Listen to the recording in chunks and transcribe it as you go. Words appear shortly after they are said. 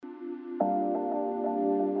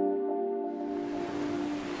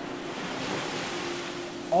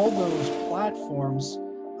all those platforms,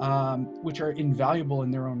 which are invaluable in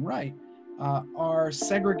their own right, are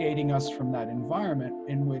segregating us from that environment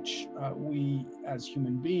in which we as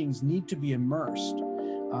human beings need to be immersed.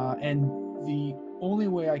 And the only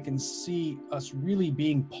way I can see us really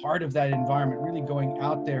being part of that environment, really going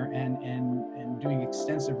out there and doing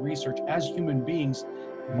extensive research as human beings,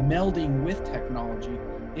 melding with technology,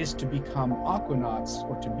 is to become aquanauts,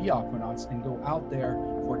 or to be aquanauts and go out there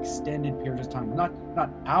for extended periods of time, not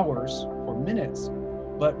hours or minutes,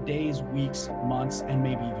 but days, weeks, months, and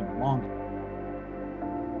maybe even longer.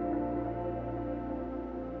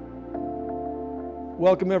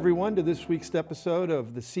 Welcome, everyone, to this week's episode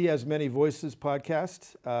of the Sea Has Many Voices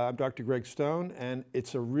podcast. I'm Dr. Greg Stone, and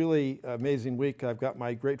it's a really amazing week. I've got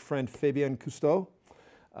my great friend Fabien Cousteau,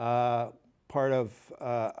 part of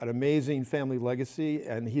an amazing family legacy,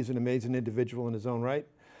 and he's an amazing individual in his own right.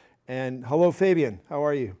 And hello, Fabien. How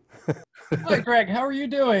are you? Hi, Greg. How are you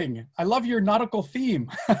doing? I love your nautical theme.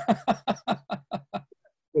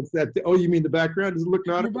 What's that? Oh, you mean the background? Does it look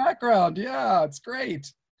nautical? Your background, yeah, it's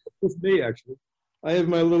great. It's me, actually. I have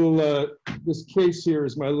my little, this case here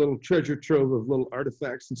is my little treasure trove of little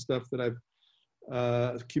artifacts and stuff that I've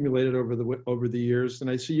accumulated over the years. And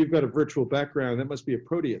I see you've got a virtual background. That must be a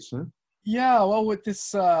Proteus, huh? Yeah, well, with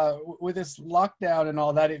this lockdown and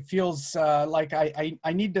all that, it feels like I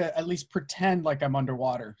need to at least pretend like I'm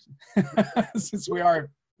underwater, since we're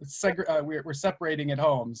separating at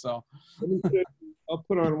home. So I'll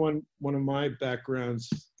put on one of my backgrounds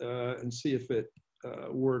and see if it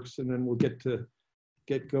works, and then we'll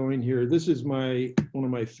get going here. This is one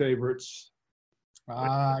of my favorites.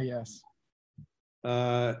 Ah, yes.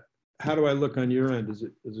 How do I look on your end? Is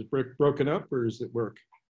it broken up, or does it work?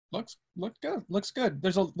 Looks good. Looks good.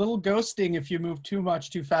 There's a little ghosting if you move too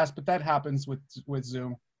fast, but that happens with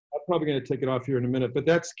Zoom. I'm probably going to take it off here in a minute, but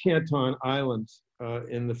that's Canton Island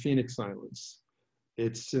in the Phoenix Islands.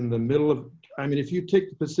 It's in the middle of, if you take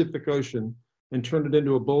the Pacific Ocean and turn it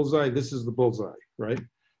into a bullseye, this is the bullseye, right?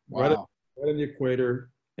 Wow. Right on the equator,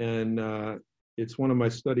 and it's one of my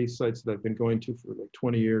study sites that I've been going to for like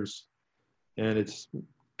 20 years, and it's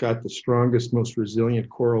got the strongest, most resilient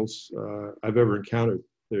corals I've ever encountered.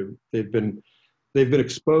 They've been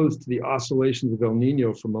exposed to the oscillations of El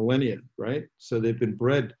Nino for millennia, right? So they've been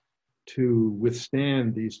bred to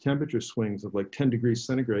withstand these temperature swings of like 10 degrees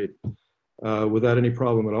centigrade without any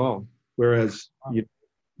problem at all. Whereas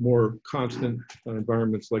more constant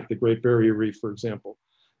environments like the Great Barrier Reef, for example,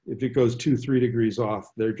 if it goes 2-3 degrees off,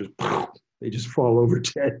 they just fall over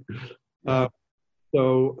dead.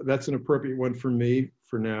 So that's an appropriate one for me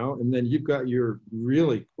for now. And then you've got your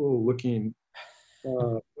really cool looking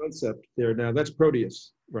concept there. Now that's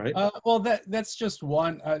Proteus, right? Well, that's just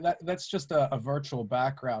one. That's just a virtual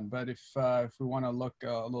background. But if we want to look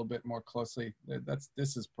a little bit more closely,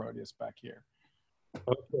 this is Proteus back here.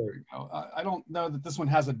 Okay. I don't know that this one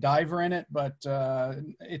has a diver in it, but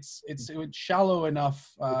it's shallow enough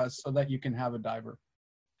so that you can have a diver.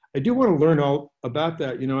 I do want to learn all about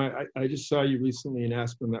that. I just saw you recently in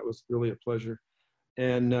Aspen. That was really a pleasure,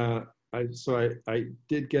 and I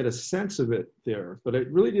did get a sense of it there, but I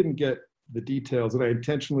really didn't get the details, and I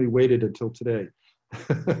intentionally waited until today.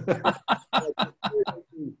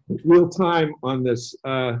 Real time on this.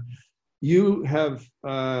 You have,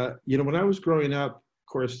 when I was growing up,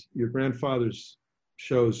 of course, your grandfather's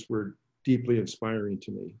shows were deeply inspiring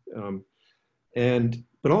to me.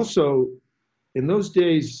 But also, in those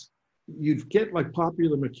days, you'd get like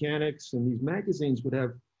Popular Mechanics, and these magazines would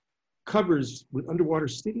have covers with underwater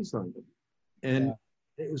cities on them. And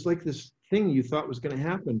It was like this thing you thought was going to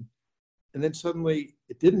happen. And then suddenly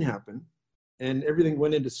it didn't happen, and everything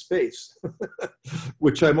went into space,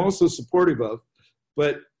 which I'm also supportive of.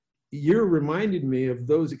 But you're reminding me of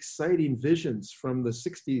those exciting visions from the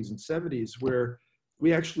 60s and 70s where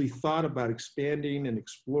we actually thought about expanding and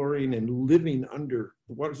exploring and living under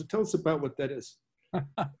the water. So tell us about what that is.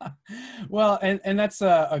 Well, and that's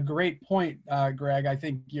a great point, Greg. I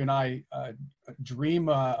think you and I dream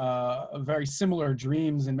very similar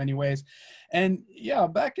dreams in many ways. And yeah,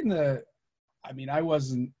 back in I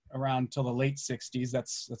wasn't around till the late 60s.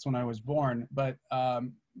 That's when I was born. But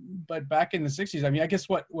back in the 60s, I guess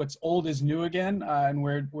what's old is new again, and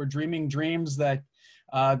we're dreaming dreams that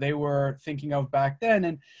they were thinking of back then.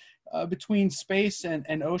 And between space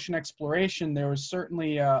and ocean exploration, there was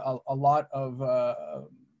certainly a lot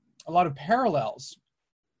of parallels.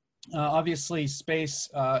 Obviously, space,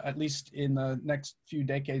 at least in the next few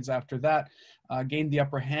decades after that, gained the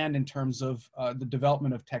upper hand in terms of the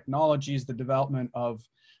development of technologies, the development of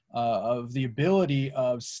of the ability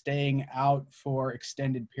of staying out for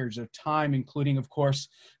extended periods of time, including, of course,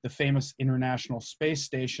 the famous International Space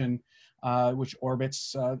Station, which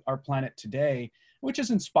orbits our planet today, which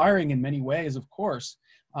is inspiring in many ways, of course.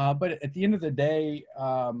 But at the end of the day,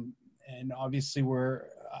 and obviously we're,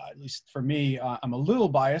 at least for me, I'm a little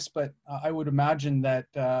biased, but I would imagine that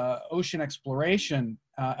ocean exploration,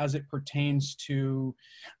 as it pertains to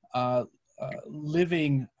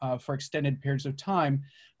living for extended periods of time,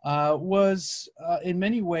 was in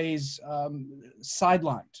many ways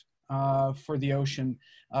sidelined for the ocean.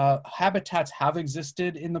 Habitats have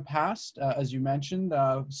existed in the past, as you mentioned,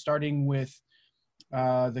 starting with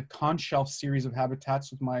the conch shelf series of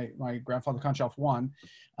habitats with my grandfather, conch shelf 1,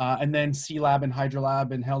 and then Sea Lab and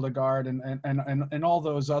Hydrolab and Hildegard and all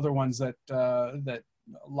those other ones that that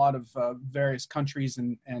a lot of various countries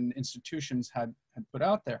and institutions had put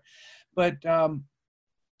out there. But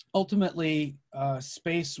ultimately,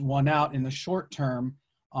 space won out in the short term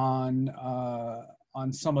on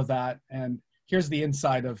some of that. And here's the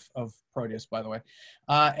inside of Proteus, by the way.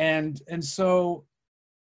 And so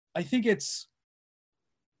I think it's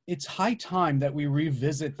high time that we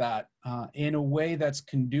revisit that in a way that's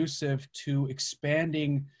conducive to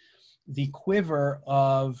expanding the quiver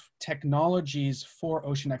of technologies for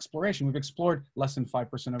ocean exploration. We've explored less than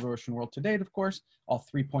 5% of ocean world to date, of course, all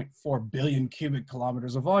 3.4 billion cubic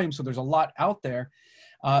kilometers of volume. So there's a lot out there,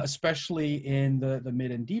 especially in the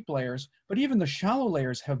mid and deep layers. But even the shallow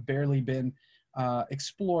layers have barely been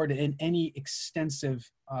explored in any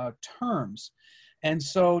extensive terms. And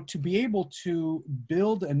so to be able to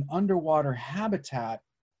build an underwater habitat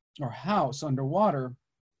or house underwater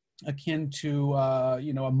akin to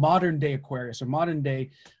a modern day Aquarius or modern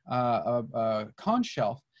day conch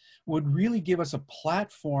shelf would really give us a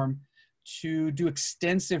platform to do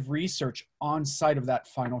extensive research on site of that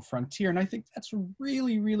final frontier. And I think that's a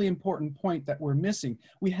really, really important point that we're missing.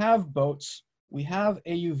 We have boats, we have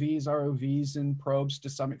AUVs, ROVs, and probes to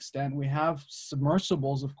some extent. We have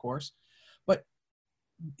submersibles, of course, but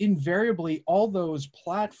invariably all those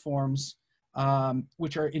platforms,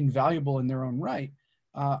 which are invaluable in their own right,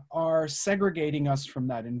 are segregating us from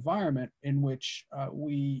that environment in which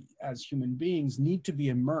we as human beings need to be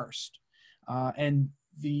immersed. And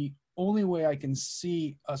the only way I can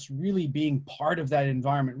see us really being part of that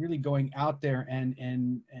environment, really going out there and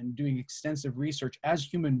doing extensive research as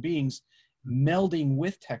human beings, melding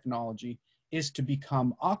with technology, is to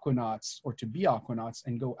become aquanauts or to be aquanauts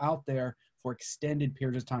and go out there for extended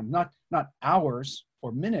periods of time, not hours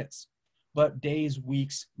or minutes, but days,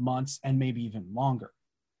 weeks, months, and maybe even longer.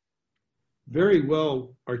 Very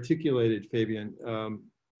well articulated, Fabien.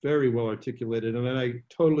 Very well articulated, and I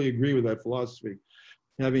totally agree with that philosophy.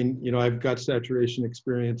 Having, I've got saturation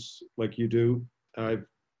experience like you do. I've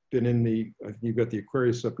been in I think you've got the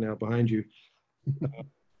Aquarius up now behind you.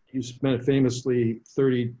 You spent famously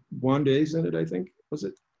 31 days in it, I think, was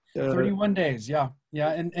it? 31 days, yeah.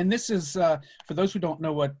 And this is, for those who don't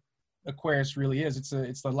know what Aquarius really is,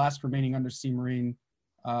 it's the last remaining undersea marine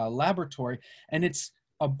laboratory, and it's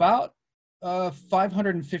about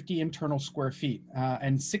 550 internal square feet,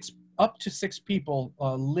 and up to six people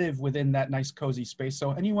live within that nice cozy space.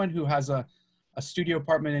 So anyone who has a studio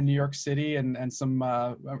apartment in New York City and some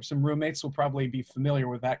roommates will probably be familiar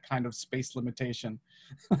with that kind of space limitation.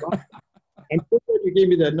 I'm so glad you gave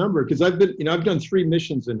me that number, because I've been, I've done 3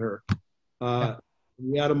 missions in her.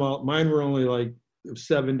 We had them all. Mine were only like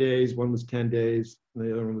 7 days. One was 10 days. And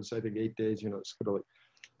the other one was, I think, 8 days. It's sort of like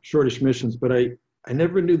shortish missions. But I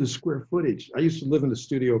never knew the square footage. I used to live in a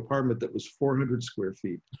studio apartment that was 400 square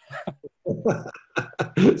feet.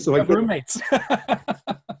 So I roommates.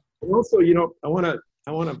 Also, I want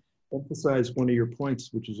to emphasize one of your points,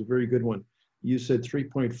 which is a very good one. You said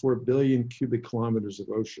 3.4 billion cubic kilometers of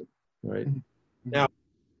ocean, right? Mm-hmm. Now,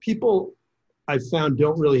 people I found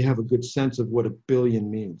don't really have a good sense of what a billion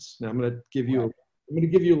means. Now, I'm going to give you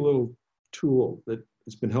a little tool that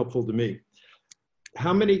has been helpful to me.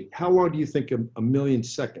 How long do you think a million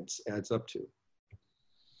seconds adds up to?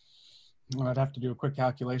 Well, I'd have to do a quick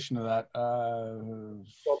calculation of that. 12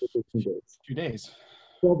 or 13 days. 2 days.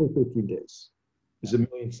 12 or 13 days is a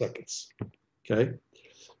million seconds. Okay.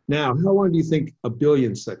 Now, how long do you think a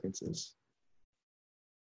billion seconds is?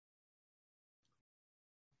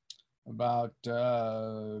 About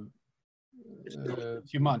a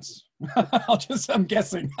few months. I'm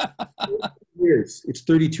guessing. Years. It's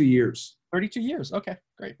 32 years. 32 years. Okay,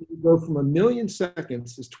 great. You go from a million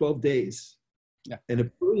seconds is 12 days. Yeah. And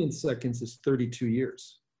a billion seconds is 32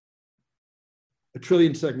 years. A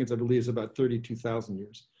trillion seconds, I believe, is about 32,000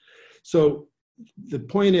 years. So the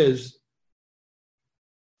point is,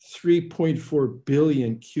 3.4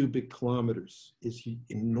 billion cubic kilometers is an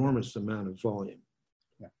enormous amount of volume.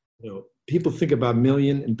 Yeah. You know, people think about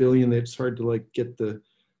million and billion. It's hard to like get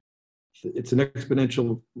it's an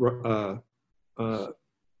exponential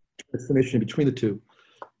transformation between the two.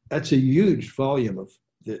 That's a huge volume of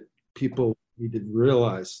that people need to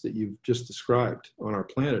realize that you've just described on our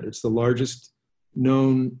planet. It's the largest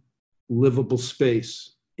known livable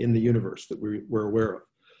space in the universe that we're aware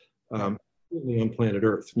of. On planet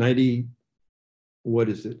Earth. 90, what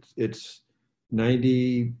is it? It's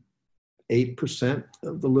 98%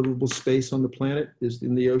 of the livable space on the planet is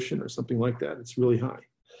in the ocean or something like that. It's really high.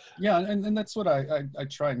 Yeah, and that's what I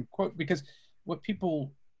try and quote, because what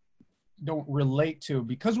people don't relate to,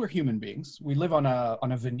 because we're human beings, we live on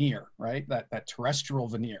a veneer, right? That terrestrial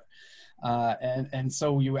veneer. And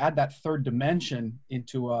so you add that third dimension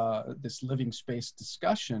into this living space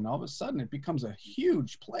discussion, all of a sudden it becomes a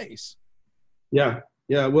huge place. Yeah,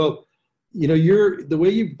 yeah. Well, you know, the way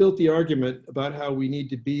you built the argument about how we need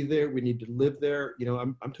to be there, we need to live there. You know,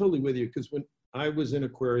 I'm totally with you, because when I was in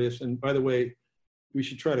Aquarius, and by the way, we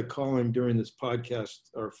should try to call him during this podcast,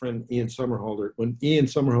 our friend Ian Somerhalder. When Ian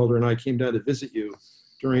Somerhalder and I came down to visit you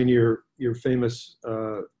during your famous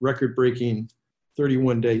record-breaking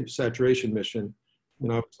 31-day saturation mission, you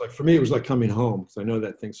know, it's like, for me, it was like coming home, because I know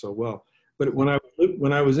that thing so well. But when I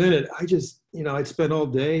was in it, I just, you know, I'd spend all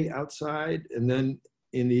day outside, and then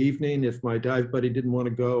in the evening, if my dive buddy didn't want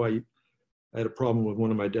to go, I had a problem with one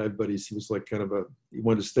of my dive buddies. He was like he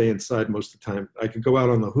wanted to stay inside most of the time. I could go out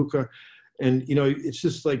on the hookah, and you know, it's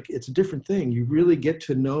just like, it's a different thing. You really get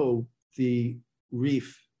to know the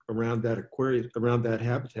reef around that aquarium, around that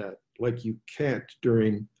habitat, like you can't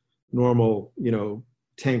during normal, you know,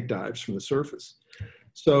 tank dives from the surface.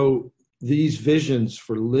 So these visions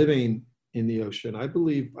for living in the ocean, I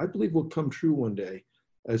believe will come true one day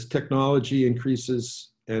as technology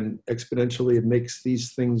increases, and exponentially it makes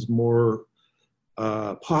these things more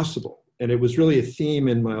possible. And it was really a theme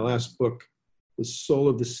in my last book, The Soul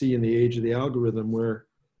of the Sea and the Age of the Algorithm, where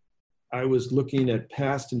I was looking at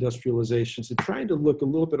past industrializations and trying to look a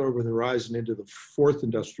little bit over the horizon into the fourth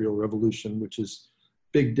industrial revolution, which is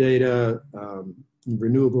big data,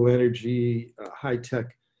 renewable energy,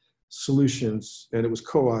 high-tech solutions, and it was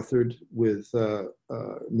co-authored with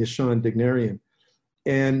Nishan Dignarian.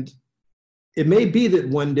 And it may be that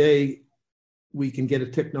one day we can get a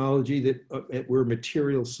technology that where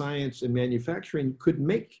material science and manufacturing could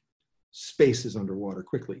make spaces underwater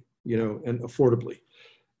quickly, you know, and affordably.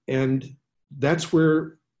 And that's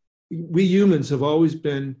where we humans have always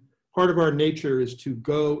been. Part of our nature is to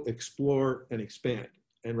go explore and expand,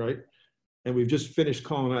 and right. And we've just finished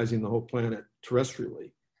colonizing the whole planet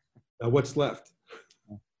terrestrially. Now, what's left?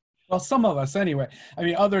 Well, some of us anyway. I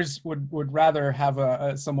mean, others would rather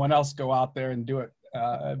have someone else go out there and do it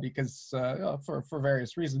because for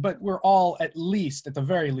various reasons. But we're all, at the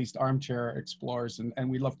very least, armchair explorers, and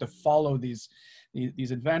we love to follow these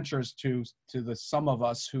adventures to the some of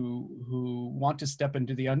us who want to step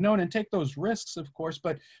into the unknown and take those risks, of course.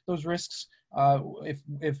 But those risks,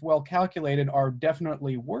 if well calculated, are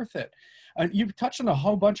definitely worth it. And you've touched on a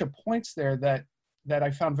whole bunch of points there that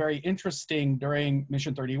I found very interesting during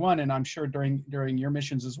Mission 31, and I'm sure during your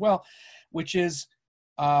missions as well, which is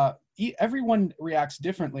everyone reacts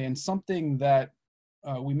differently. And something that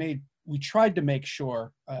we tried to make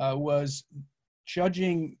sure was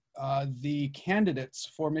judging the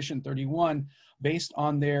candidates for Mission 31 based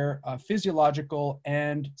on their physiological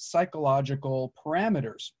and psychological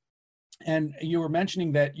parameters. And you were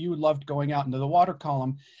mentioning that you loved going out into the water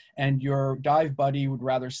column, and your dive buddy would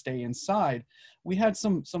rather stay inside. We had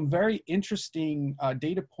some very interesting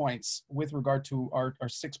data points with regard to our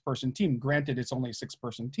 6-person team. Granted, it's only a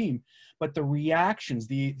 6-person team, but the reactions,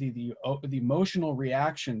 the emotional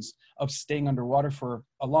reactions of staying underwater for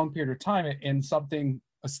a long period of time in something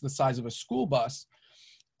the size of a school bus,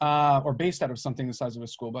 or based out of something the size of a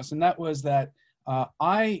school bus, and that was that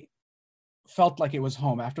I felt like it was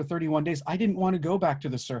home. After 31 days, I didn't want to go back to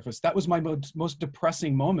the surface. That was my most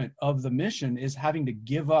depressing moment of the mission, is having to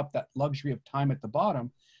give up that luxury of time at the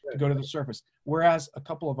bottom to go to the surface. Whereas a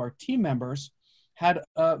couple of our team members had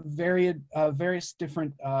various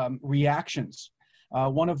different reactions.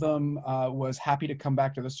 One of them was happy to come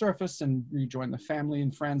back to the surface and rejoin the family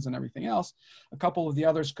and friends and everything else. A couple of the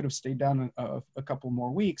others could have stayed down a couple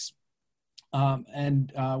more weeks.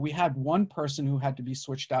 We had one person who had to be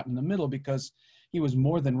switched out in the middle because he was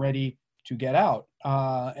more than ready to get out.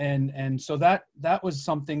 And so that was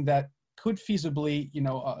something that could feasibly,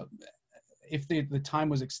 if the time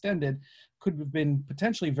was extended, could have been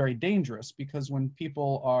potentially very dangerous, because when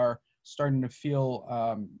people are starting to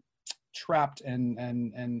feel trapped and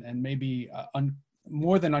maybe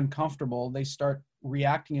more than uncomfortable, they start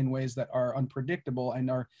reacting in ways that are unpredictable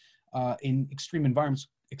and are in extreme environments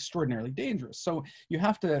extraordinarily dangerous. So you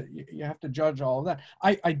have to judge all of that.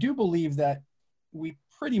 I do believe that we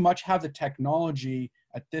pretty much have the technology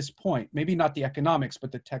at this point, maybe not the economics,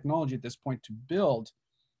 but the technology at this point to build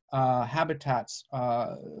habitats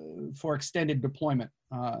for extended deployment.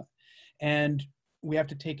 And we have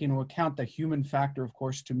to take into account the human factor, of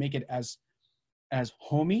course, to make it as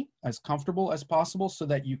homey, as comfortable as possible, so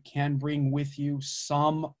that you can bring with you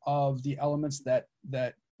some of the elements that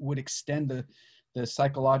would extend the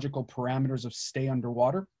psychological parameters of stay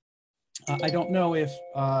underwater. I don't know if,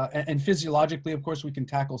 and physiologically, of course, we can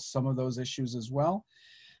tackle some of those issues as well.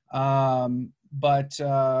 But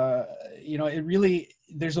it really,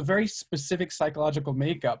 there's a very specific psychological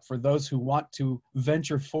makeup for those who want to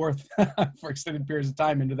venture forth for extended periods of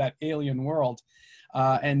time into that alien world.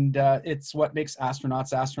 And it's what makes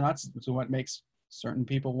astronauts astronauts. It's what makes certain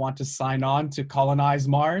people want to sign on to colonize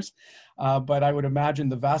Mars. But I would imagine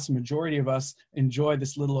the vast majority of us enjoy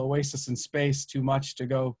this little oasis in space too much to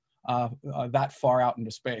go that far out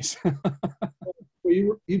into space.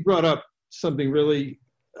 Well, you brought up something really,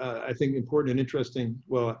 I think, important and interesting.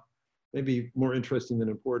 Well, maybe more interesting than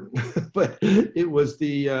important, but it was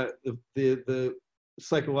the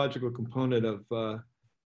psychological component of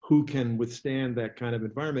who can withstand that kind of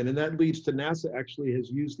environment. And that leads to NASA actually has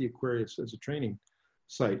used the Aquarius as a training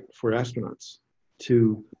site for astronauts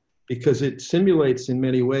because it simulates in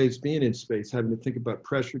many ways being in space, having to think about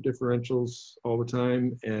pressure differentials all the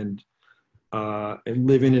time and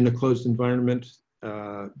living in a closed environment.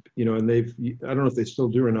 And I don't know if they still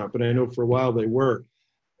do or not, but I know for a while they were.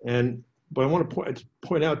 But I want to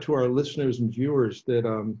point out to our listeners and viewers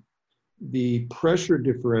that the pressure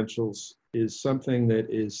differentials is something that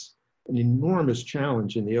is an enormous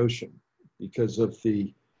challenge in the ocean because of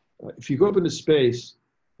if you go up into space,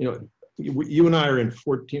 you and I are in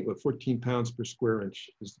 14 pounds per square inch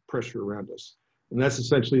is the pressure around us. And that's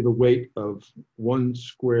essentially the weight of 1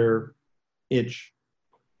 square inch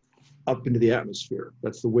up into the atmosphere.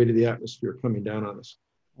 That's the weight of the atmosphere coming down on us.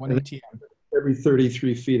 1 ATM. Every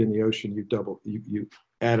 33 feet in the ocean, you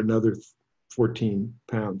add another 14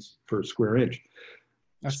 pounds per square inch.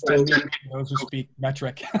 That's 10 million for those who speak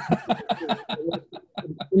metric. That's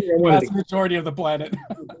the majority of the planet.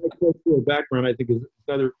 Cultural background, I think, is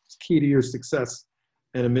another key to your success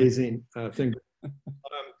and amazing thing.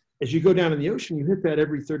 As you go down in the ocean, you hit that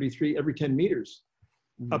every 10 meters.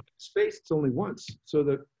 Up in space, it's only once. So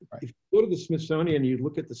if you go to the Smithsonian, you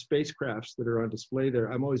look at the spacecrafts that are on display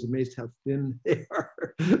there. I'm always amazed how thin they are.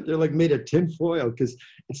 They're like made of tin foil because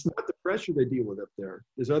it's not the pressure they deal with up there.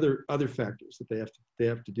 There's other factors that they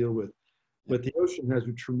have to deal with. But the ocean has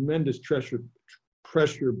a tremendous pressure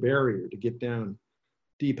barrier to get down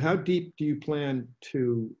deep. How deep do you plan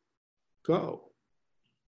to go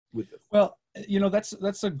with it? Well,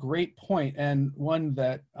 that's a great point, and one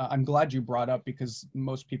that I'm glad you brought up because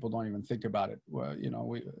most people don't even think about it. Well,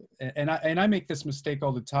 I make this mistake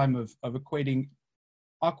all the time of equating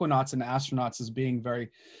aquanauts and astronauts as being very,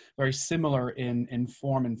 very similar in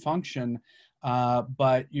form and function.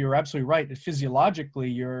 But you're absolutely right. Physiologically,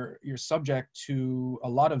 you're subject to a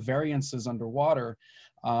lot of variances underwater.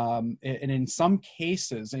 And in some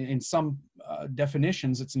cases, in some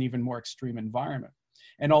definitions, it's an even more extreme environment.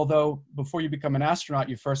 And although before you become an astronaut,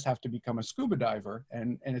 you first have to become a scuba diver,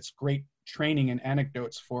 and it's great training and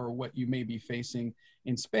anecdotes for what you may be facing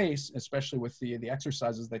in space, especially with the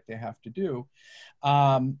exercises that they have to do.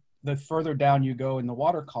 The further down you go in the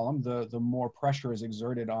water column, the more pressure is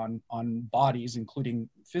exerted on bodies, including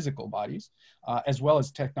physical bodies, as well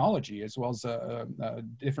as technology, as well as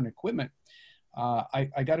different equipment.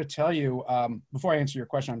 I got to tell you, before I answer your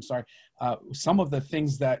question, I'm sorry, some of the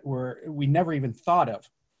things that we never even thought of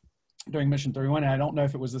during Mission 31, and I don't know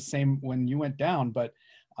if it was the same when you went down, but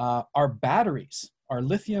our batteries, our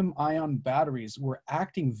lithium-ion batteries were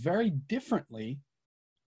acting very differently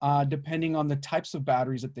depending on the types of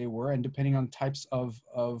batteries that they were and depending on types of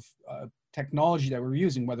technology that we were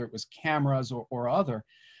using, whether it was cameras or other.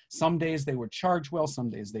 Some days they would charge well, some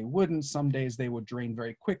days they wouldn't, some days they would drain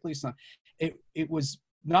very quickly. So it was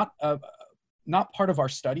not part of our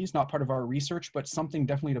studies, not part of our research, but something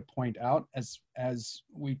definitely to point out as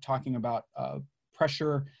we talking about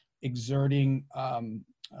pressure exerting a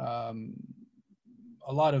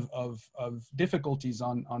lot of difficulties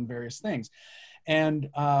on various things. And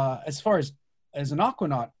as far as an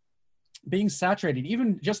aquanaut, being saturated,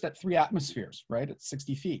 even just at 3 atmospheres, right, at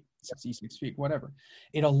 60 feet, 66 feet, whatever,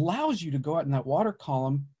 it allows you to go out in that water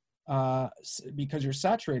column because you're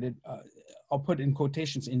saturated, I'll put in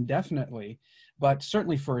quotations indefinitely, but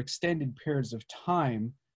certainly for extended periods of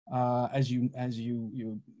time, as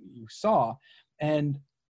you saw. And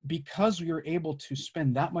because you're able to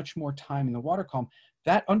spend that much more time in the water column,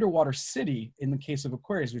 that underwater city, in the case of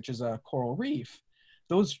Aquarius, which is a coral reef,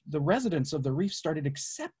 the residents of the reef started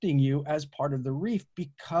accepting you as part of the reef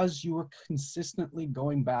because you were consistently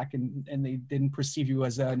going back, and they didn't perceive you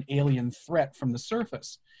as an alien threat from the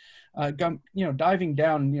surface. Diving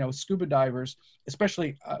down, scuba divers,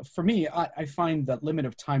 especially for me, I find that limit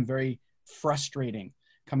of time very frustrating,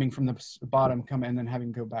 coming from the bottom, and then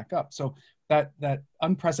having to go back up. So that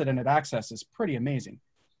unprecedented access is pretty amazing.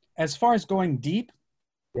 As far as going deep,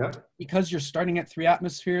 yeah, because you're starting at 3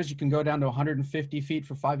 atmospheres, you can go down to 150 feet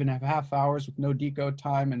for 5.5 hours with no decode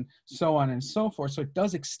time, and so on and so forth. So it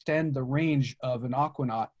does extend the range of an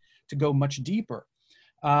aquanaut to go much deeper.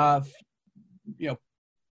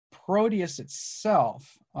 Proteus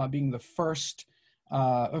itself, being the first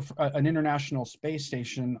an international space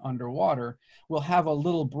station underwater, will have a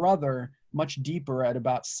little brother much deeper at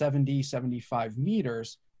about 70, 75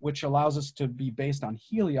 meters, which allows us to be based on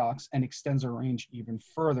heliox and extends our range even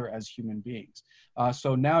further as human beings.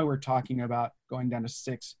 So now we're talking about going down to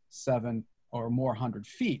 6, 7, or more 100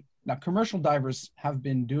 feet. Now, commercial divers have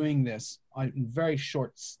been doing this in very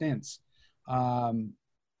short stints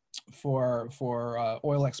for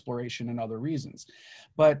oil exploration and other reasons.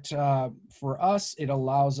 But for us, it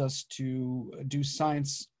allows us to do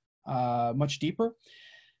science much deeper.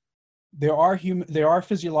 There are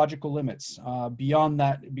physiological limits. Beyond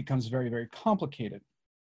that, it becomes very, very complicated.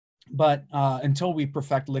 But until we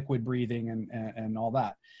perfect liquid breathing and all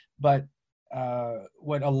that. But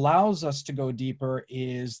what allows us to go deeper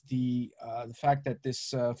is the fact that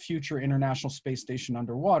this future International Space Station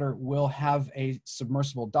underwater will have a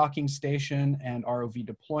submersible docking station and ROV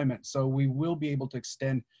deployment. So we will be able to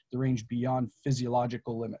extend the range beyond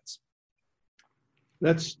physiological limits.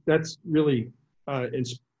 That's really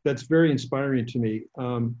that's very inspiring to me.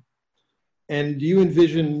 And do you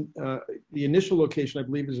envision the initial location, I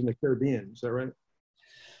believe, is in the Caribbean? Is that right?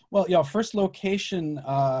 Well, yeah, first location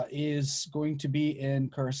is going to be in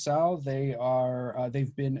Curacao.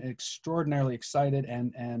 They've been extraordinarily excited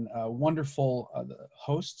and wonderful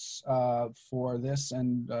hosts for this,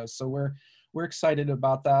 and so we're excited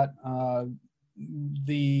about that.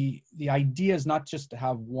 The idea is not just to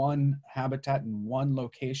have one habitat in one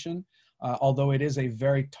location, although it is a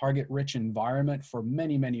very target-rich environment for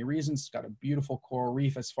many, many reasons. It's got a beautiful coral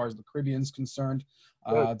reef as far as the Caribbean is concerned.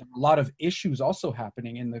 There are a lot of issues also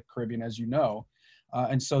happening in the Caribbean, as you know.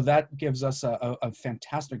 And so that gives us a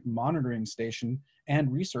fantastic monitoring station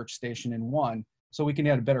and research station in one, so we can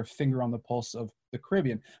get a better finger on the pulse of the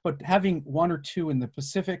Caribbean. But having one or two in the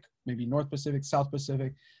Pacific, maybe North Pacific, South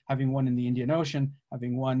Pacific, having one in the Indian Ocean,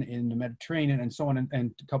 having one in the Mediterranean, and so on,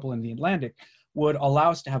 and a couple in the Atlantic, would allow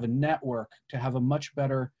us to have a network, to have a much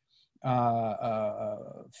better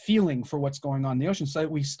feeling for what's going on in the ocean, so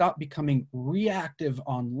that we stop becoming reactive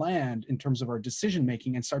on land in terms of our decision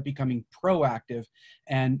making and start becoming proactive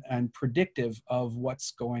and predictive of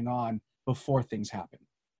what's going on before things happen.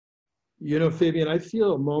 You know, Fabien, I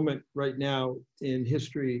feel a moment right now in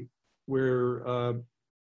history where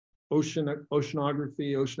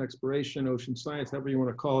oceanography, ocean exploration, ocean science, however you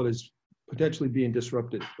want to call it, is potentially being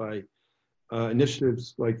disrupted by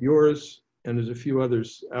initiatives like yours, and there's a few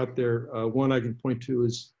others out there. One I can point to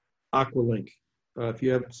is Aqualink. If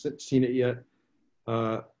you haven't seen it yet,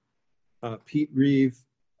 Pete Reeve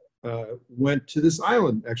went to this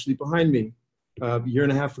island, actually behind me, a year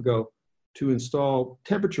and a half ago, to install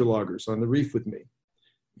temperature loggers on the reef with me.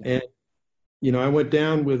 And, you know, I went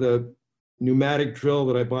down with a pneumatic drill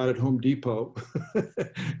that I bought at Home Depot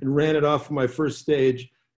and ran it off of my first stage.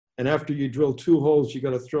 And after you drill 2 holes, you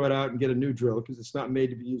got to throw it out and get a new drill because it's not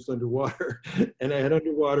made to be used underwater. And I had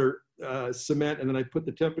underwater cement, and then I put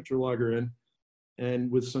the temperature logger in, and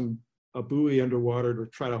with a buoy underwater to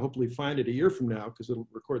try to hopefully find it a year from now, because it'll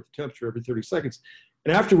record the temperature every 30 seconds.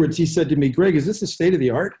 And afterwards, he said to me, "Greg, is this the state of the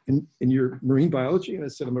art in your marine biology?" And I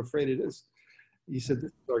said, "I'm afraid it is." He said,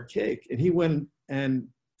 "This is archaic." And he went and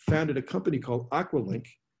founded a company called Aqualink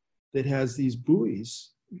that has these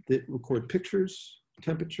buoys that record pictures,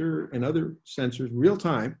 temperature, and other sensors real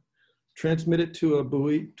time, transmit it to a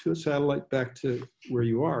buoy, to a satellite, back to where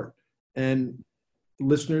you are. And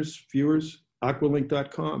listeners, viewers,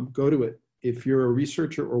 aqualink.com, go to it. If you're a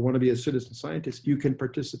researcher or want to be a citizen scientist, you can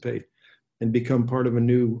participate and become part of a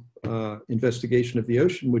new investigation of the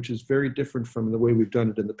ocean, which is very different from the way we've done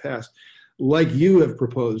it in the past. Like you have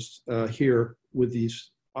proposed here with these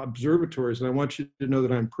observatories. And I want you to know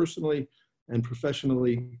that I'm personally and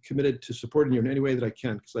professionally committed to supporting you in any way that I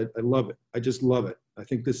can, because I love it. I just love it. I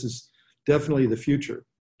think this is definitely the future.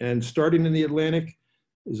 And starting in the Atlantic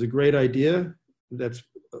is a great idea. That's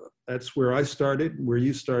where I started, where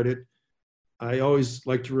you started. I always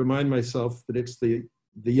like to remind myself that it's the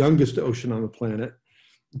youngest ocean on the planet,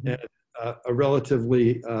 and a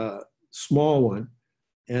relatively small one.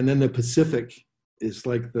 And then the Pacific is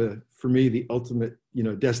like for me, the ultimate,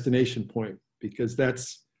 destination point, because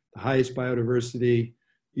that's the highest biodiversity.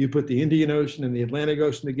 You put the Indian Ocean and the Atlantic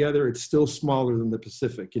Ocean together, it's still smaller than the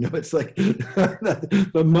Pacific. It's like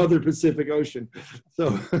the mother Pacific Ocean.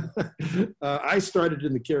 So I started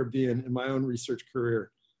in the Caribbean in my own research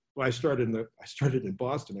career. Well, I started in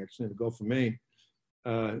Boston, actually, in the Gulf of Maine,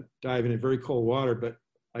 diving in very cold water. But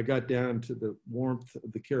I got down to the warmth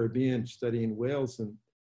of the Caribbean studying whales in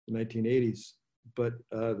the 1980s. But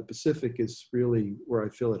the Pacific is really where I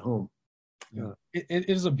feel at home. It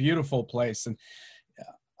is a beautiful place, and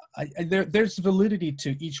there's validity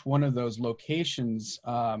to each one of those locations.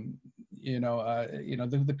 The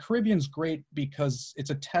Caribbean's great because it's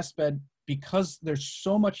a test bed, because there's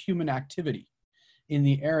so much human activity in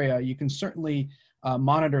the area. You can certainly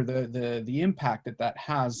monitor the impact that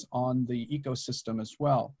has on the ecosystem as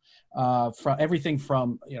well. From everything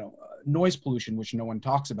from noise pollution, which no one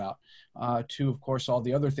talks about, to of course all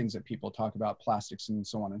the other things that people talk about, plastics and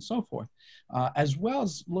so on and so forth, as well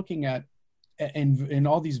as looking at in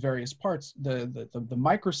all these various parts, the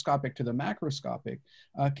microscopic to the macroscopic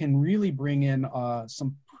can really bring in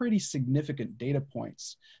some pretty significant data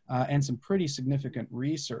points and some pretty significant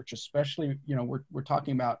research, especially, we're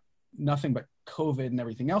talking about nothing but COVID and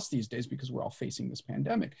everything else these days because we're all facing this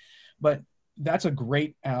pandemic. But that's a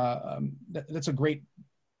great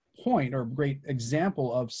point, or great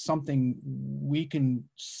example of something we can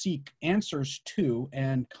seek answers to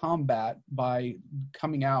and combat by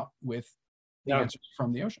coming out with the answers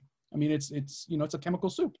from the ocean. I mean, it's a chemical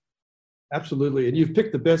soup. Absolutely. And you've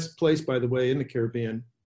picked the best place, by the way, in the Caribbean.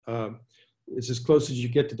 It's as close as you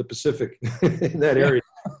get to the Pacific in that area.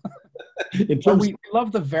 We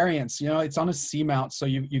love the variance. It's on a seamount, so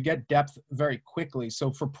you get depth very quickly.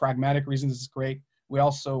 So for pragmatic reasons, it's great. We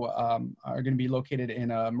also are going to be located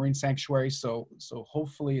in a marine sanctuary, so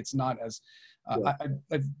hopefully it's not as.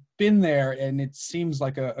 I've been there, and it seems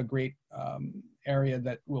like a great area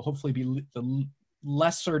that will hopefully be the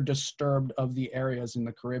lesser disturbed of the areas in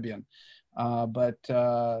the Caribbean. But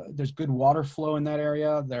there's good water flow in that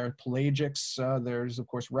area. There are pelagics. There's, of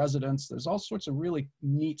course, residents. There's all sorts of really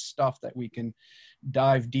neat stuff that we can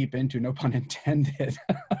dive deep into, no pun intended.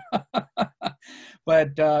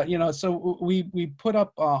 But, so we put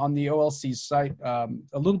up on the OLC's site a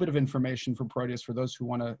little bit of information for Proteus for those who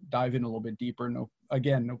want to dive in a little bit deeper. No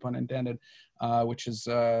pun intended, which is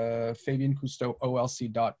Fabien Cousteau,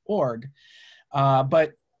 OLC.org.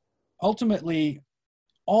 But ultimately,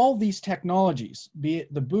 all these technologies, be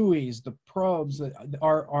it the buoys, the probes,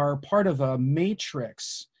 are part of a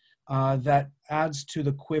matrix that adds to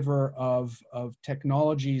the quiver of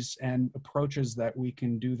technologies and approaches that we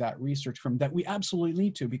can do that research from, that we absolutely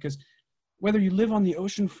need to, because whether you live on the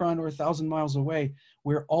ocean front or 1,000 miles away,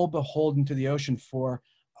 we're all beholden to the ocean for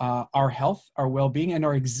our health, our well-being, and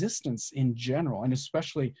our existence in general, and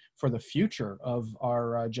especially for the future of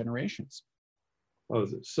our generations. Oh,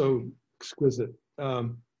 so exquisite.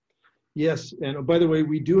 Yes, and by the way,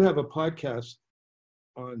 we do have a podcast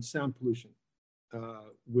on sound pollution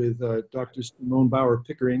with Dr. Simone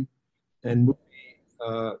Bauer-Pickering and movie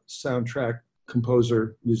soundtrack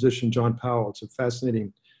composer, musician John Powell. It's a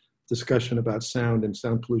fascinating discussion about sound and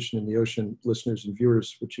sound pollution in the ocean, listeners and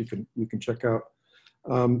viewers, which you can check out.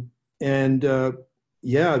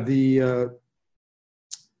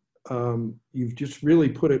 You've just really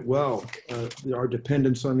put it well. Our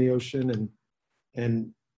dependence on the ocean,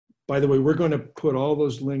 and by the way, we're going to put all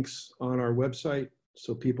those links on our website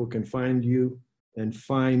so people can find you and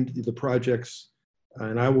find the projects,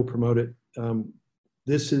 and I will promote it.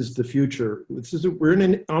 This is the future. We're in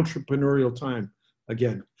an entrepreneurial time.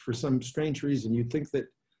 Again, for some strange reason, you'd think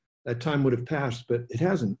that time would have passed, but it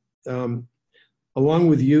hasn't. Along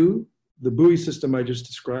with you, the buoy system I just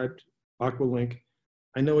described, Aqualink,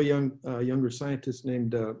 I know a younger scientist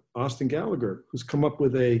named Austin Gallagher, who's come up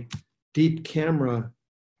with a deep camera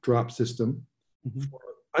drop system for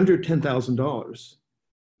under $10,000.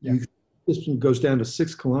 Yeah. The system goes down to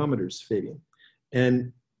 6 kilometers, Fabien.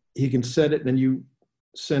 And he can set it, and then you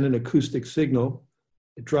send an acoustic signal,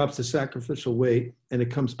 it drops the sacrificial weight, and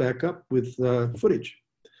it comes back up with footage.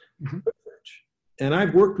 Mm-hmm. And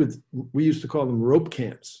I've worked with, we used to call them rope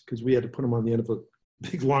cams, because we had to put them on the end of a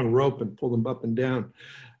big long rope and pull them up and down.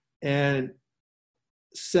 And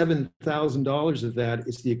 $7,000 of that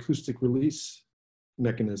is the acoustic release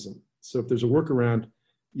mechanism. So if there's a workaround,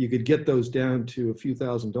 you could get those down to a few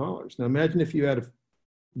 $1,000s. Now imagine if you had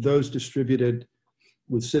those distributed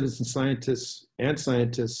with citizen scientists and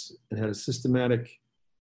scientists and had a systematic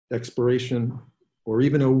exploration or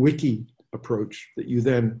even a wiki approach that you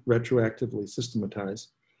then retroactively systematize.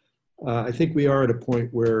 I think we are at a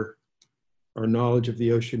point where our knowledge of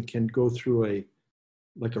the ocean can go through a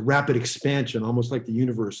rapid expansion, almost like the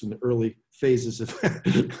universe in the early phases of.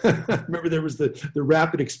 Remember, there was the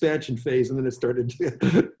rapid expansion phase, and then it started.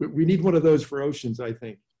 We need one of those for oceans, I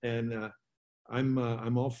think, and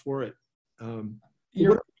I'm all for it. Go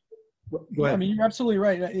ahead. I mean, you're absolutely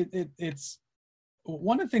right. It's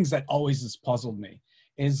one of the things that always has puzzled me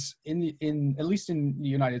is in at least in the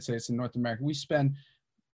United States and North America, we spend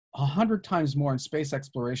 100 times more in space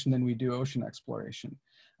exploration than we do ocean exploration.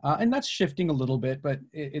 And that's shifting a little bit, but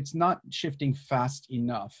it's not shifting fast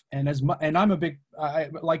enough. And and I'm a big,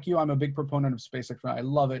 like you, I'm a big proponent of space exploration. I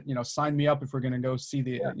love it. You know, sign me up if we're going to go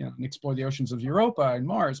see and explore the oceans of Europa and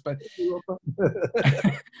Mars. But,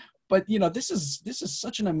 but you know, this is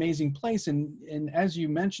such an amazing place. And as you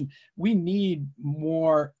mentioned, we need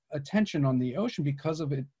more attention on the ocean because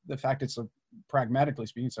of the fact it's pragmatically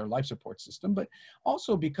speaking, it's our life support system, but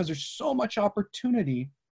also because there's so much opportunity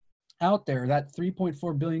out there, that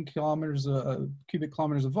 3.4 billion cubic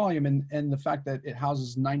kilometers of volume, and the fact that it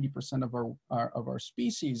houses 90% of our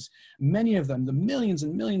species, many of them, the millions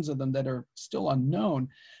and millions of them that are still unknown,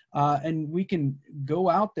 and we can go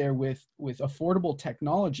out there with affordable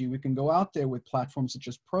technology. We can go out there with platforms such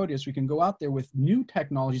as Proteus. We can go out there with new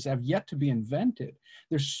technologies that have yet to be invented.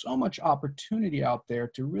 There's so much opportunity out there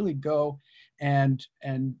to really go and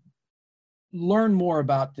learn more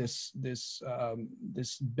about this bed,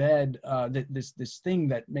 this thing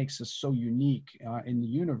that makes us so unique in the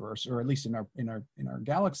universe, or at least in our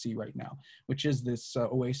galaxy right now, which is this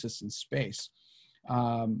oasis in space.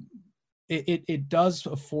 It does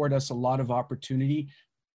afford us a lot of opportunity,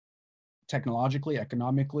 technologically,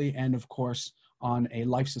 economically, and of course on a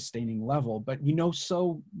life-sustaining level. But we know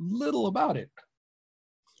so little about it.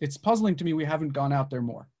 It's puzzling to me we haven't gone out there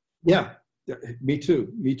more. Yeah. Me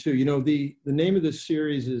too. You know, the name of this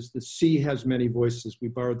series is The Sea Has Many Voices. We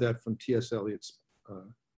borrowed that from T.S. Eliot's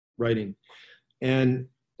writing. And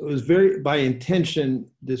it was by intention,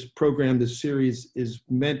 this series is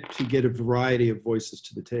meant to get a variety of voices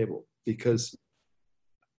to the table, because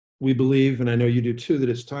we believe, and I know you do too, that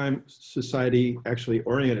it's time society actually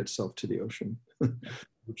orient itself to the ocean,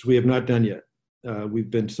 which we have not done yet. We've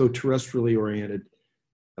been so terrestrially oriented.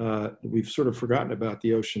 We've sort of forgotten about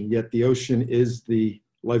the ocean, yet the ocean is the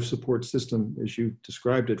life support system, as you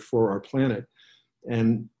described it, for our planet.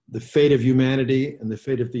 And the fate of humanity and the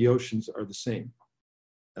fate of the oceans are the same.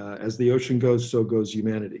 As the ocean goes, so goes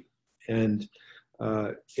humanity. And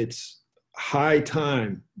it's high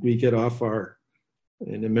time we get off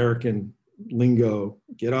in American lingo,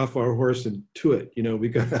 get off our horse and to it. You know, we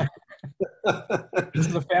got to. This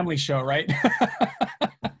is a family show, right?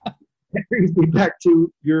 That brings me back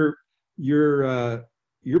to your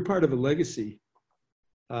part of a legacy,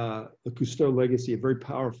 the Cousteau legacy, a very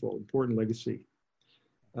powerful, important legacy.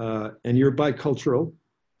 And you're bicultural,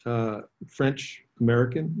 French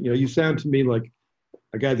American. You know, you sound to me like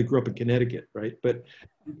a guy that grew up in Connecticut, right? But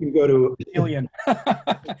you can go to alien.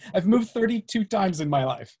 I've moved 32 times in my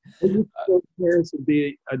life. Parents would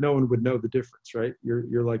be, no one would know the difference, right?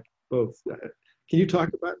 You're like both. Can you talk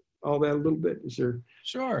about all that a little bit? Is there?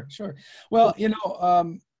 Sure. Well, you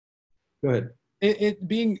know, go ahead. It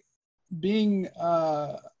being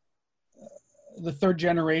the third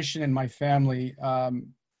generation in my family,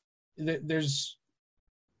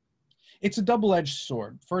 it's a double-edged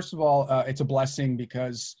sword. First of all, it's a blessing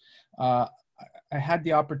because I had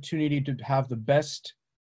the opportunity to have the best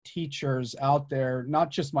teachers out there,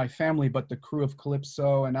 not just my family, but the crew of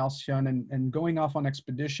Calypso and Alcyon, and going off on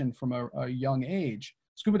expedition from a young age.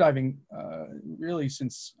 Scuba diving really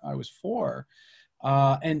since I was 4.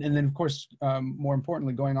 And then, of course, more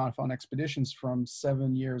importantly, going off on expeditions from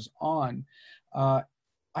 7 years on.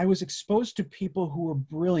 I was exposed to people who were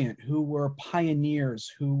brilliant, who were pioneers,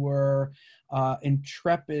 who were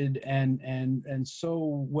intrepid and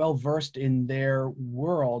so well-versed in their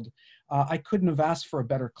world. I couldn't have asked for a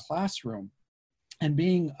better classroom. And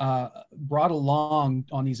being brought along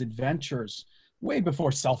on these adventures way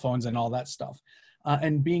before cell phones and all that stuff,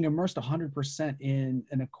 and being immersed 100% in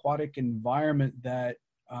an aquatic environment that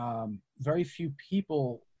very few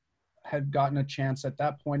people had gotten a chance at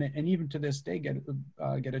that point, and even to this day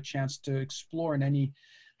get a chance to explore in any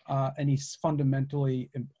fundamentally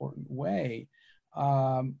important way,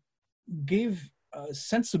 gave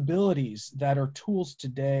sensibilities that are tools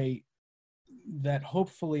today that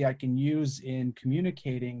hopefully I can use in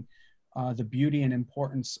communicating the beauty and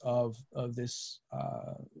importance of this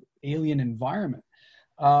alien environment.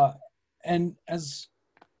 And as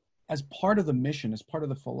part of the mission, as part of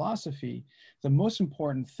the philosophy, the most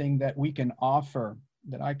important thing that we can offer,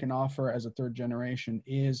 that I can offer as a third generation,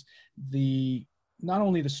 is not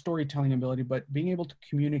only the storytelling ability, but being able to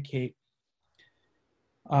communicate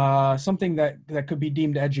something that could be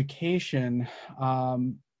deemed education,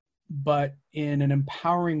 but in an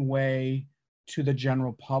empowering way to the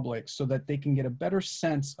general public, so that they can get a better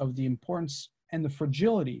sense of the importance and the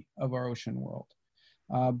fragility of our ocean world.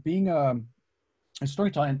 Being a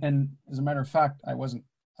storyteller, and as a matter of fact, I wasn't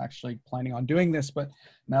actually planning on doing this, but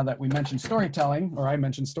now that we mentioned storytelling, or I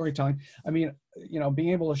mentioned storytelling, I mean, being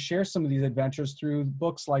able to share some of these adventures through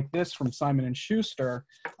books like this from Simon & Schuster.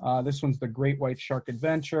 This one's The Great White Shark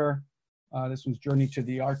Adventure. This one's Journey to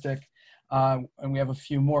the Arctic. And we have a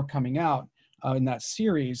few more coming out in that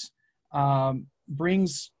series.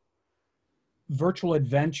 Brings virtual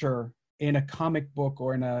adventure in a comic book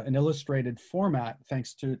or in an illustrated format,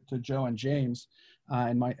 thanks to Joe and James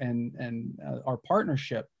and our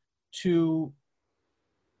partnership, to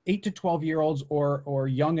 8 to 12-year-olds or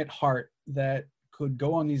young at heart that could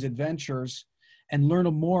go on these adventures and learn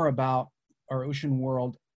more about our ocean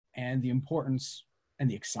world and the importance and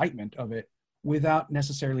the excitement of it without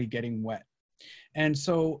necessarily getting wet. And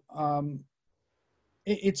so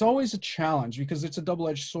it's always a challenge, because it's a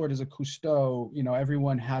double-edged sword. As a Cousteau,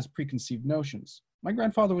 everyone has preconceived notions. My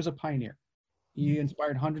grandfather was a pioneer. He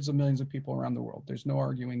inspired hundreds of millions of people around the world. There's no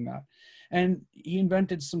arguing that. And he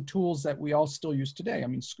invented some tools that we all still use today. I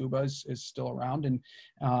mean, scuba is still around, and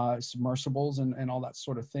submersibles and all that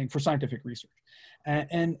sort of thing for scientific research.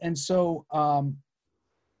 And so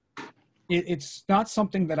it's not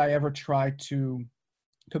something that I ever try to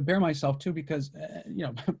compare myself to, because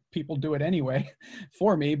people do it anyway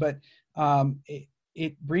for me, but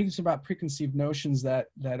it brings about preconceived notions that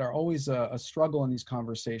are always a struggle in these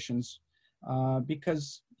conversations,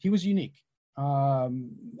 because he was unique,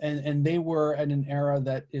 and they were at an era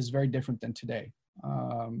that is very different than today,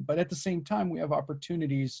 but at the same time we have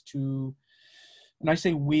opportunities to, and I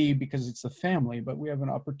say we because it's the family, but we have an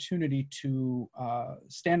opportunity to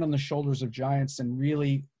stand on the shoulders of giants and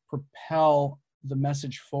really propel the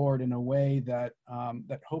message forward in a way that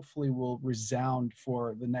that hopefully will resound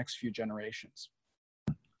for the next few generations.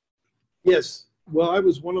 Yes. Well, I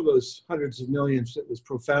was one of those hundreds of millions that was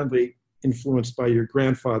profoundly influenced by your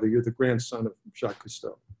grandfather. You're the grandson of Jacques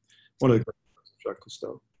Cousteau, one of the grandsons of Jacques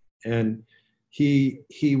Cousteau. And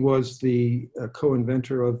he was the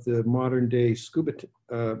co-inventor of the modern day scuba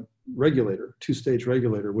regulator, two-stage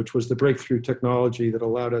regulator, which was the breakthrough technology that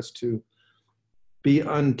allowed us to be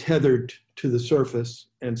untethered to the surface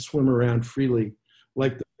and swim around freely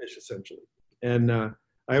like the fish, essentially. And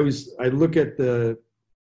I look at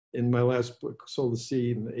in my last book, Soul to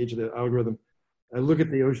Sea and the Age of the Algorithm, I look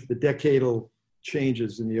at the ocean, the decadal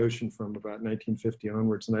changes in the ocean from about 1950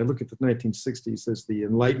 onwards. And I look at the 1960s as the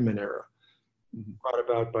Enlightenment era, brought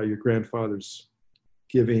about by your grandfather's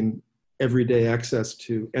giving everyday access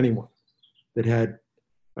to anyone that had.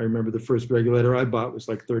 I remember the first regulator I bought was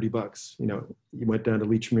like $30. You went down to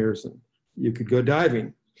Leech Mears and you could go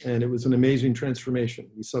diving, and it was an amazing transformation.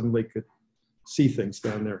 You suddenly could see things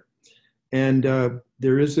down there. And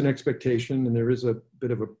there is an expectation, and there is a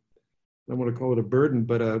bit of I don't want to call it a burden,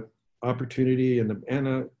 but a opportunity and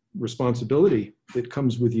a responsibility that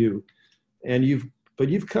comes with you. And you've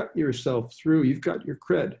cut yourself through. You've got your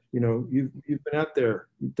cred. You've been out there.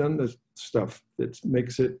 You've done the stuff that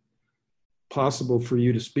makes it possible for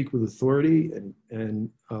you to speak with authority and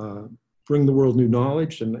bring the world new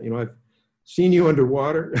knowledge. And I've seen you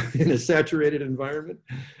underwater in a saturated environment,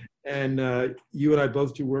 and you and I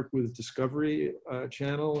both do work with Discovery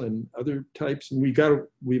Channel and other types. And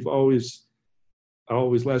we've always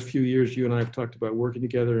last few years, you and I have talked about working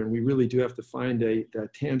together, and we really do have to find a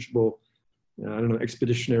tangible, I don't know,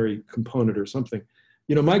 expeditionary component or something.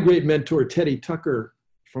 My great mentor Teddy Tucker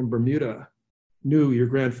from Bermuda knew your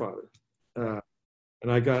grandfather.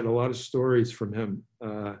 And I got a lot of stories from him.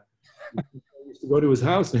 I used to go to his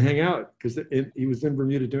house and hang out, because he was in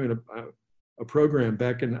Bermuda doing a program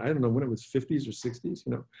back in, I don't know when it was, 50s or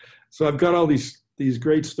 60s. So I've got all these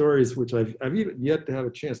great stories, which I've yet to have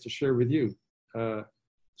a chance to share with you,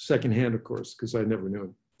 secondhand, of course, because I never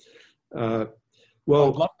knew him. Well,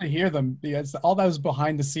 I'd love to hear them, because all those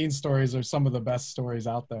behind the scenes stories are some of the best stories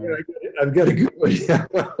out there. Yeah, I've got a good one. Yeah.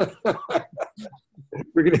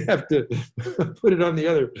 We're going to have to put it on the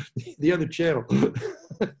other channel.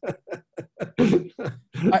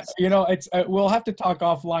 You know, it's we'll have to talk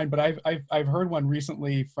offline, but I've heard one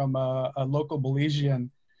recently from a local Belizean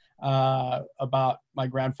about my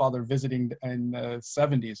grandfather visiting in the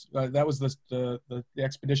 70s. That was the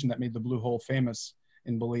expedition that made the Blue Hole famous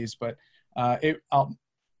in Belize. But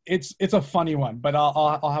it's a funny one. But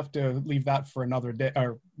I'll have to leave that for another day,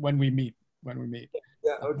 or when we meet.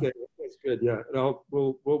 Yeah. Okay. That's good. Yeah. And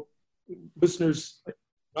we'll listeners,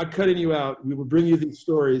 not cutting you out. We will bring you these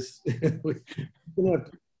stories. We have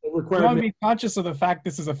to You want to be conscious of the fact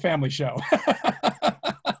this is a family show.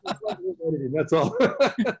 That's all.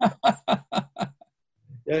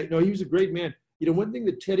 Yeah, no, he was a great man. You know, one thing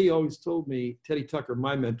that Teddy always told me, Teddy Tucker,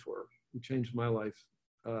 my mentor, who changed my life,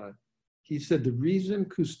 he said the reason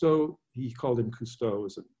Cousteau, he called him Cousteau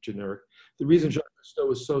as a generic, the reason Jacques Cousteau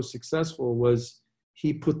was so successful was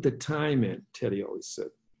he put the time in, Teddy always said.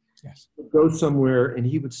 Yes. He'd go somewhere and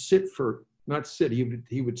he would sit for, not sit,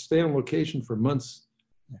 he would stay on location for months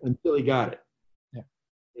until he got it. Yeah.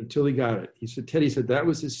 Until he got it. He said, Teddy said that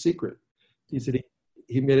was his secret. He said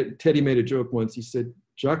he made it, Teddy made a joke once. He said,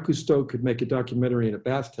 Jacques Cousteau could make a documentary in a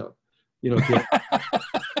bathtub. You know,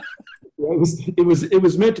 it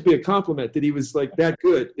was meant to be a compliment that he was like that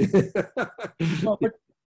good. Well, but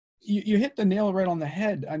you hit the nail right on the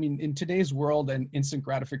head. I mean, in today's world and instant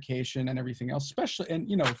gratification and everything else, especially, and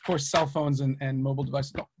you know, of course, cell phones and mobile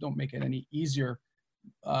devices don't make it any easier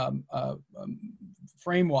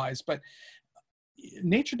frame-wise, but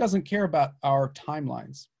nature doesn't care about our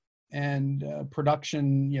timelines and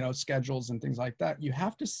production, you know, schedules and things like that. You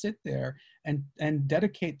have to sit there and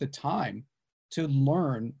dedicate the time to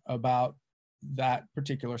learn about that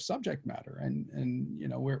particular subject matter. And you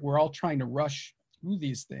know, we're all trying to rush through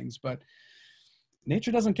these things, but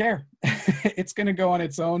nature doesn't care. It's going to go on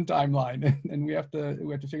its own timeline, and we have to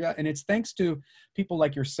figure out. And it's thanks to people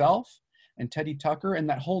like yourself and Teddy Tucker and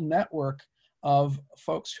that whole network of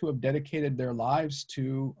folks who have dedicated their lives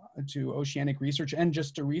to oceanic research and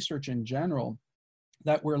just to research in general,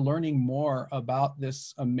 that we're learning more about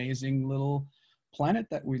this amazing little planet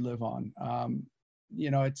that we live on. You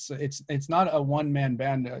know, it's not a one-man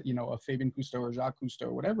band, you know, a Fabien Cousteau or Jacques Cousteau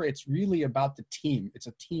or whatever. It's really about the team. It's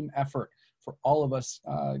a team effort for all of us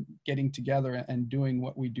getting together and doing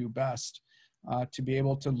what we do best to be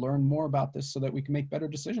able to learn more about this so that we can make better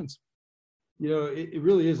decisions. You know, it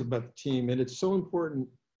really is about the team, and it's so important,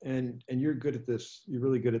 and you're good at this, you're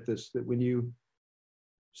really good at this, that when you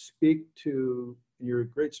speak to, you're a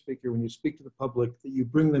great speaker, when you speak to the public, that you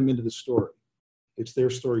bring them into the story. It's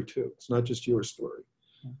their story too. It's not just your story.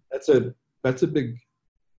 That's a big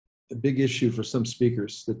issue for some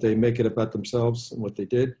speakers, that they make it about themselves and what they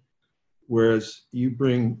did, whereas you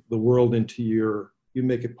bring the world into you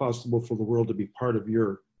make it possible for the world to be part of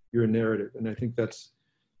your narrative, and I think that's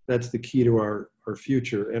the key to our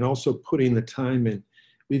future, and also putting the time in.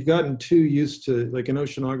 We've gotten too used to, like in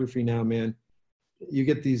oceanography now, man, you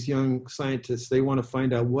get these young scientists, they want to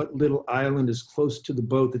find out what little island is close to the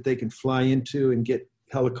boat that they can fly into and get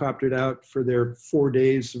helicoptered out for their 4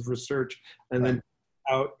 days of research and then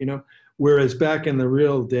out, you know, whereas back in the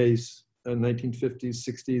real days, 1950s,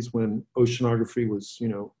 60s, when oceanography was, you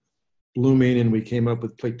know, blooming and we came up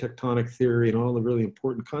with plate tectonic theory and all the really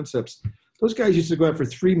important concepts, those guys used to go out for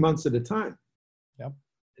 3 months at a time. Yep.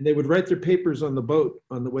 And they would write their papers on the boat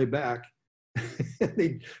on the way back.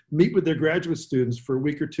 They'd meet with their graduate students for a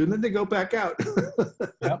week or two, and then they go back out.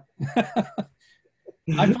 Yep.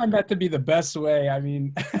 I find that to be the best way. I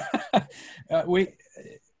mean, we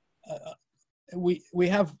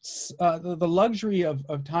have the luxury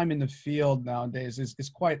of time in the field nowadays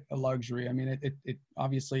is quite a luxury. I mean, it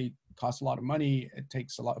obviously costs a lot of money. It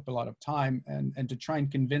takes a lot of time, and to try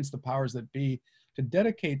and convince the powers that be to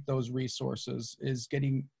dedicate those resources is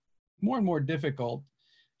getting more and more difficult.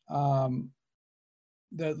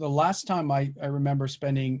 The last time I remember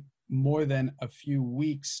spending more than a few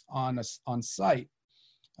weeks on site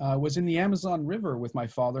was in the Amazon River with my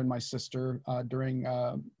father and my sister during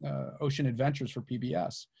Ocean Adventures for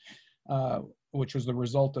PBS, which was the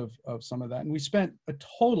result of some of that. And we spent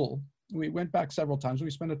we went back several times, we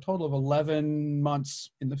spent a total of 11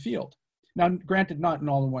 months in the field. Now, granted, not in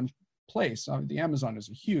all in one place. The Amazon is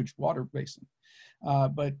a huge water basin,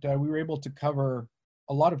 but we were able to cover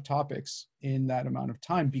a lot of topics in that amount of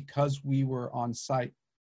time because we were on site,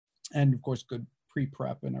 and of course, good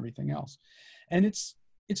pre-prep and everything else. And it's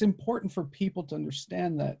important for people to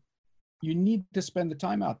understand that you need to spend the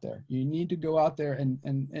time out there. You need to go out there,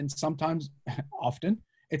 and sometimes, often,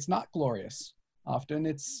 it's not glorious. Often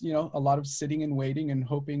it's, you know, a lot of sitting and waiting and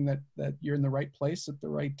hoping that you're in the right place at the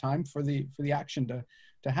right time for the action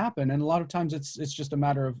to happen. And a lot of times it's just a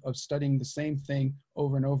matter of studying the same thing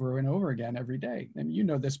over and over and over again every day. And you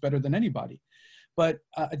know this better than anybody. But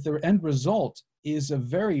the end result is a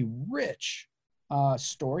very rich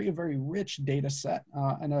story, a very rich data set,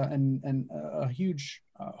 and a huge,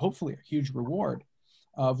 hopefully a huge reward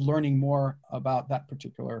of learning more about that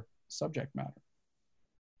particular subject matter.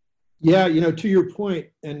 Yeah, to your point,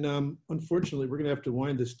 and unfortunately, we're going to have to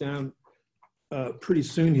wind this down pretty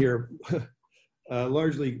soon here,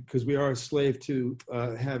 largely because we are a slave to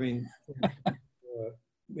having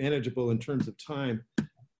manageable in terms of time.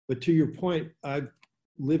 But to your point, I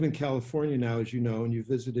live in California now, as you know, and you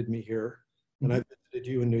visited me here, and I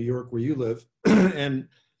visited you in New York where you live. And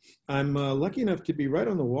I'm lucky enough to be right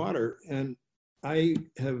on the water. And I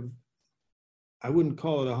wouldn't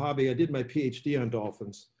call it a hobby. I did my PhD on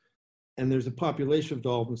dolphins. And there's a population of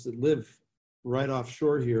dolphins that live right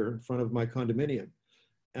offshore here in front of my condominium.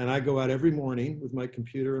 And I go out every morning with my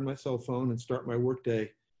computer and my cell phone and start my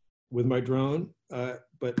workday with my drone,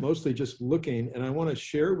 but mostly just looking. And I want to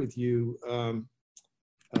share with you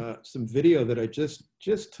some video that I just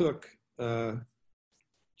took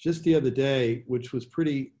just the other day, which was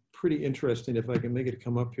pretty interesting. If I can make it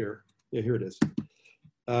come up here. Yeah, here it is.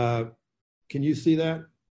 Can you see that?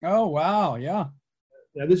 Oh, wow. Yeah.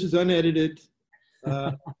 Now this is unedited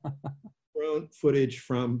drone footage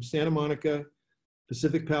from Santa Monica,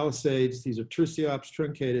 Pacific Palisades. These are Tursiops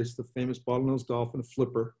truncatus, the famous bottlenose dolphin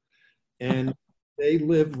flipper. And they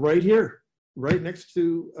live right here, right next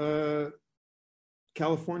to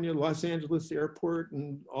California, Los Angeles airport,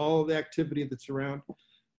 and all the activity that's around.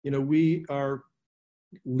 We are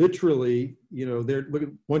literally, there. Look,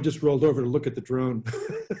 one just rolled over to look at the drone.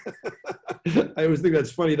 I always think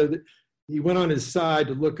that's funny that he went on his side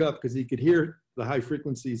to look up because he could hear the high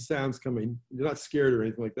frequency sounds coming. You're not scared or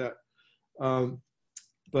anything like that.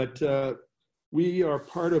 But we are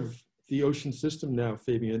part of the ocean system now,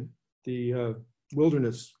 Fabien. The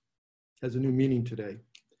wilderness has a new meaning today.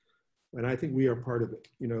 And I think we are part of it.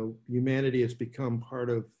 Humanity has become part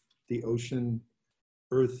of the ocean,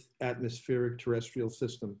 earth, atmospheric, terrestrial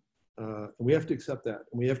system. And we have to accept that.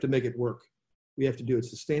 And we have to make it work. We have to do it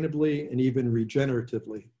sustainably and even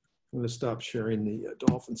regeneratively. I'm going to stop sharing the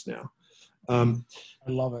dolphins now. I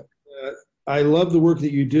love it. I love the work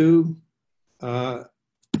that you do.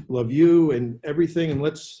 Love you and everything. And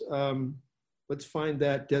let's find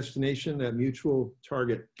that destination, that mutual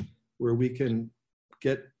target where we can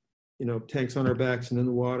get, tanks on our backs and in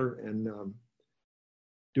the water and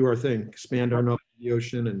do our thing, expand our knowledge of the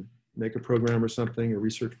ocean and make a program or something, a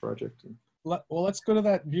research project. Well, let's go to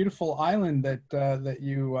that beautiful island that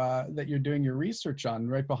you're doing your research on,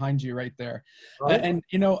 right behind you, right there. Right. And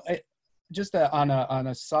just on an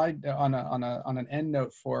end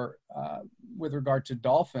note for with regard to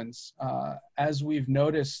dolphins, as we've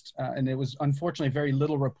noticed, and it was unfortunately very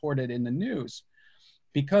little reported in the news,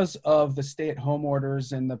 because of the stay-at-home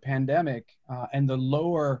orders and the pandemic and the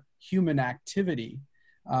lower human activity.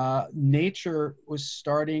 Nature was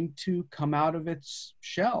starting to come out of its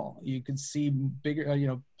shell. You could see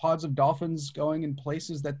bigger, pods of dolphins going in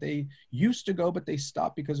places that they used to go, but they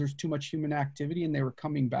stopped because there's too much human activity, and they were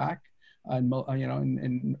coming back.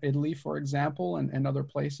 In Italy, for example, and other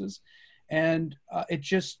places, and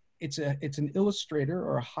it's an illustrator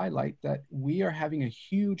or a highlight that we are having a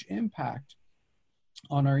huge impact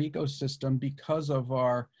on our ecosystem because of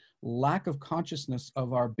our lack of consciousness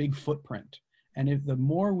of our big footprint. And if the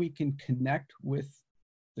more we can connect with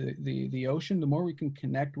the ocean, the more we can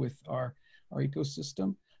connect with our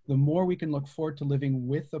ecosystem, the more we can look forward to living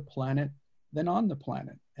with the planet than on the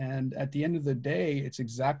planet. And at the end of the day, it's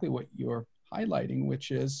exactly what you're highlighting, which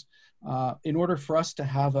is in order for us to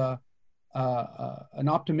have an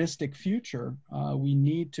optimistic future, we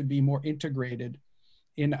need to be more integrated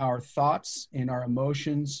in our thoughts, in our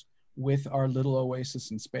emotions, with our little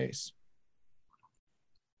oasis in space.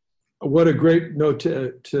 What a great note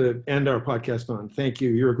to end our podcast on. Thank you.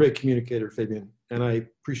 You're a great communicator, Fabien, and I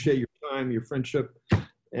appreciate your time, your friendship,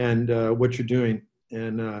 and what you're doing.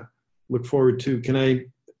 And look forward to. Can I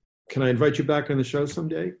invite you back on the show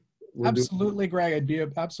someday? Absolutely, Greg. It'd be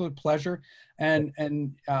an absolute pleasure.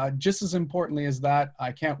 And just as importantly as that,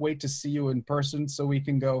 I can't wait to see you in person so we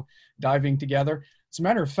can go diving together. As a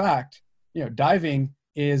matter of fact, diving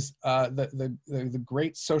is the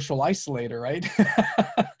great social isolator, right?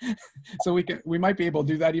 So we might be able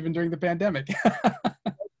to do that even during the pandemic.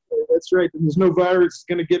 That's right. There's no virus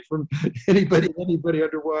going to get from anybody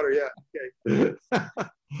underwater. Yeah. Okay.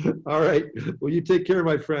 All right. Well, you take care,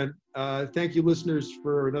 my friend. Thank you, listeners,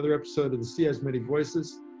 for another episode of the Sea Has Many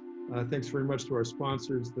Voices. Thanks very much to our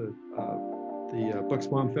sponsors, the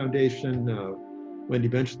Bucksbaum Foundation, Wendy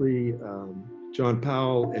Benchley, John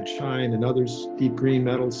Powell, Ed Shine, and others, Deep Green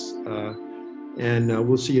Metals. And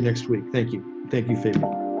we'll see you next week. Thank you. Thank you, Fabien.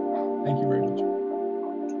 Thank you very much.